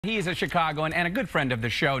He is a Chicagoan and a good friend of the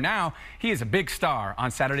show. Now, he is a big star on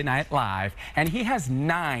Saturday Night Live, and he has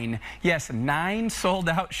 9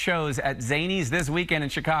 sold-out shows at Zanies this weekend in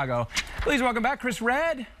Chicago. Please welcome back Chris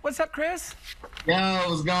Redd. What's up, Chris? Yo,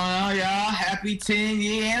 what's going on, y'all? Happy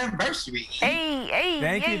 10-year anniversary. Hey.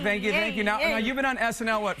 Thank you. Now, you've been on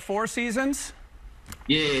SNL, what, 4 seasons?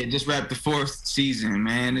 Yeah, just wrapped the 4th season,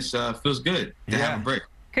 man. It feels good to have a break.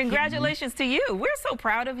 Congratulations to you. We're so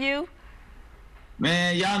proud of you.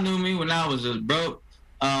 Man, y'all knew me when I was just broke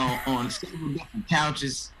on several different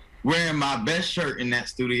couches, wearing my best shirt in that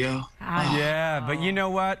studio. Yeah, but you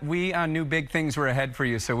know what? We knew big things were ahead for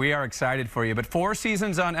you, so we are excited for you. But 4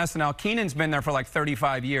 seasons on SNL. Keenan's been there for like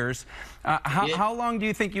 35 years. How long do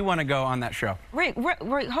you think you want to go on that show? Wait,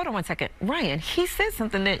 hold on one second. Ryan, he said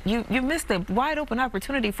something that you missed a wide open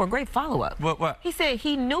opportunity for a great follow-up. What? He said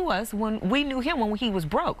he knew us when we knew him when he was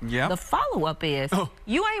broke. Yeah. The follow-up is,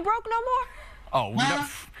 you ain't broke no more? Oh, no.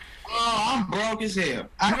 I'm broke as hell.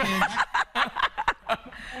 I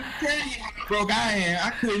tell you how broke I am.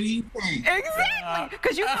 I couldn't even think. Exactly.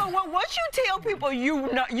 Because you know what? Once you tell people you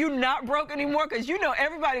not broke anymore, because you know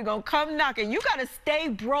everybody gonna come knocking. You gotta stay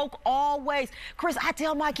broke always. Chris, I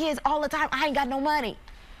tell my kids all the time, I ain't got no money.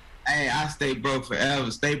 Hey, I stay broke forever.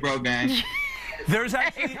 Stay broke, gang. There's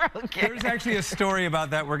actually a story about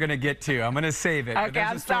that we're going to get to. I'm going to save it. Okay,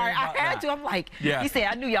 I'm sorry. I had to. I'm like, he said,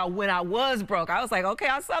 I knew y'all when I was broke. I was like, okay,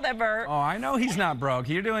 I saw that bird. Oh, I know he's not broke.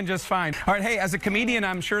 You're doing just fine. All right, hey, as a comedian,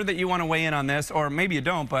 I'm sure that you want to weigh in on this, or maybe you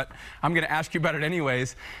don't, but I'm going to ask you about it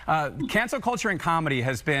anyways. Cancel culture in comedy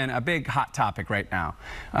has been a big hot topic right now.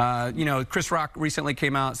 You know, Chris Rock recently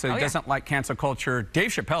came out, said he doesn't like cancel culture. Dave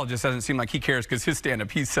Chappelle just doesn't seem like he cares because his stand-up,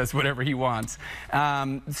 he says whatever he wants.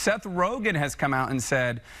 Seth Rogen has come out and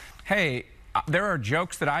said, hey, there are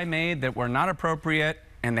jokes that I made that were not appropriate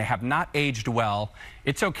and they have not aged well.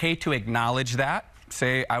 It's okay to acknowledge that.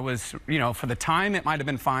 Say I was, you know, for the time it might have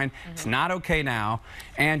been fine. It's not okay now,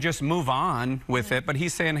 and just move on with it. But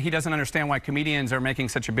he's saying he doesn't understand why comedians are making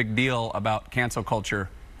such a big deal about cancel culture.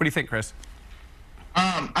 What do you think, Chris?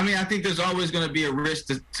 I mean, I think there's always going to be a risk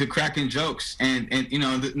to cracking jokes, and you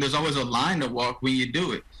know, there's always a line to walk when you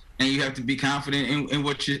do it, and you have to be confident in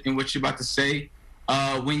what you're about to say.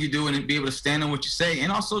 When you do it, and be able to stand on what you say,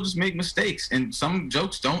 and also just make mistakes. And some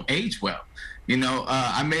jokes don't age well. You know,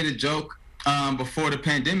 I made a joke before the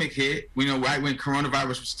pandemic hit. You know, right when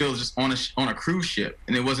coronavirus was still just on a cruise ship,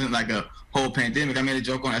 and it wasn't like a whole pandemic. I made a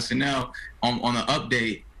joke on SNL on the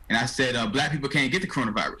update, and I said black people can't get the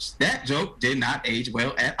coronavirus. That joke did not age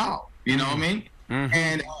well at all. You know what I mean?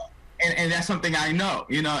 And that's something I know.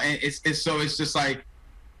 You know, and it's just like,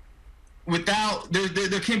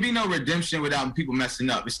 there can be no redemption without people messing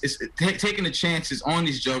up. Taking the chances on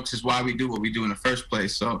these jokes is why we do what we do in the first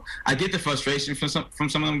place. So I get the frustration from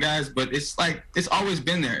some of them guys, but it's like it's always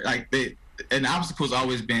been there. Like an obstacle's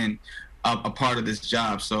always been a part of this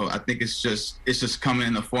job. So I think it's just coming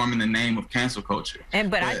in the form and the name of cancel culture.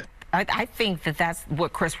 I think that that's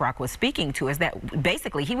what Chris Rock was speaking to, is that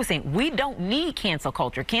basically he was saying we don't need cancel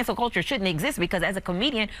culture. Cancel culture shouldn't exist because as a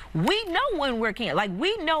comedian, we know when we're like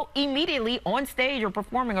we know immediately on stage or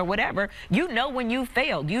performing or whatever, you know when you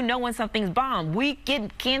failed, you know when something's bombed. We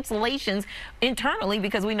get cancellations internally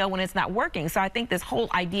because we know when it's not working. So I think this whole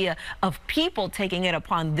idea of people taking it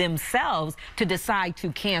upon themselves to decide to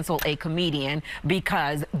cancel a comedian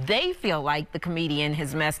because they feel like the comedian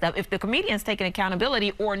has messed up. If the comedian's taking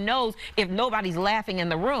accountability or knows if nobody's laughing in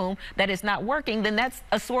the room that it's not working, then that's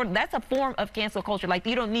a form of cancel culture. Like,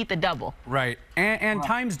 you don't need the double. Right. And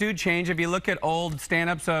times do change. If you look at old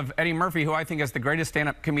stand-ups of Eddie Murphy, who I think is the greatest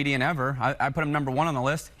stand-up comedian ever, I put him #1 on the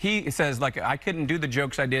list. He says, like, I couldn't do the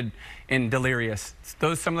jokes I did in Delirious.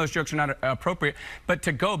 Some of those jokes are not appropriate. But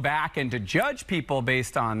to go back and to judge people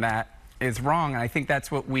based on that is wrong, and I think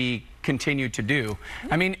that's what we continue to do.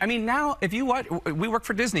 I mean now, if you watch, we work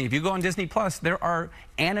for Disney. If you go on Disney Plus, there are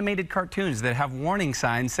animated cartoons that have warning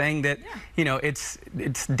signs saying that you know it's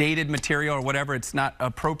dated material or whatever. It's not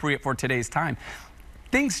appropriate for today's time.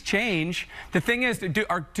 Things change. The thing is,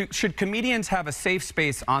 should comedians have a safe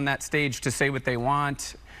space on that stage to say what they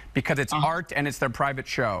want because it's art and it's their private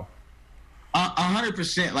show?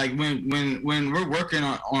 100%. Like when we're working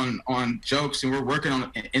on jokes and we're working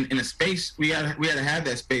on in a space, we had to have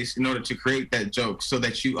that space in order to create that joke so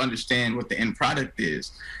that you understand what the end product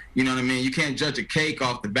is. You know what I mean? You can't judge a cake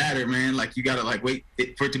off the batter, man. Like, you gotta like wait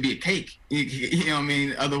for it to be a cake. You know what I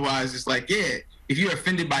mean? Otherwise, it's like, yeah, if you're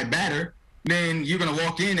offended by batter, then you're gonna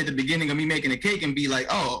walk in at the beginning of me making a cake and be like,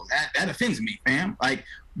 oh, that offends me, fam. Like,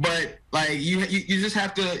 but like you just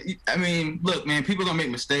have to. I mean, look, man, people are gonna make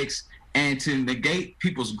mistakes. And to negate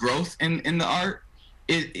people's growth in the art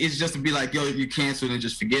it's just to be like, yo, you canceled and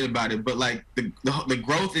just forget about it. But like the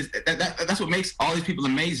growth is that's what makes all these people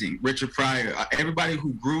amazing. Richard Pryor, everybody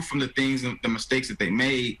who grew from the things and the mistakes that they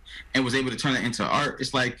made and was able to turn it into art.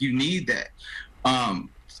 It's like you need that.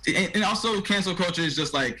 And also cancel culture is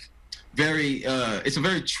just like it's a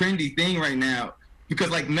very trendy thing right now, because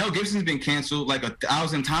like Mel Gibson's been canceled like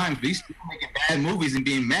 1,000 times, but he's still making bad movies and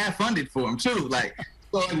being mad funded for them too. Like,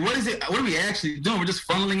 so like, what is it? What are we actually doing? We're just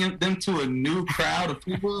funneling them to a new crowd of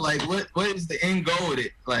people. Like, what is the end goal with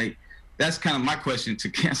it? Like, that's kind of my question to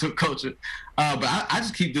cancel culture. But I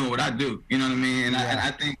just keep doing what I do. You know what I mean? And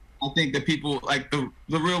I think that people like the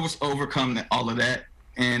real was overcome all of that.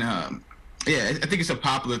 And yeah, I think it's a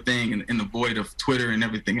popular thing in the void of Twitter and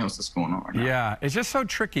everything else that's going on right now. Yeah, it's just so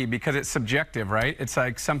tricky because it's subjective, right? It's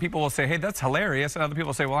like some people will say, hey, that's hilarious, and other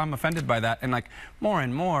people say, well, I'm offended by that. And like more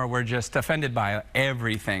and more, we're just offended by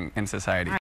everything in society.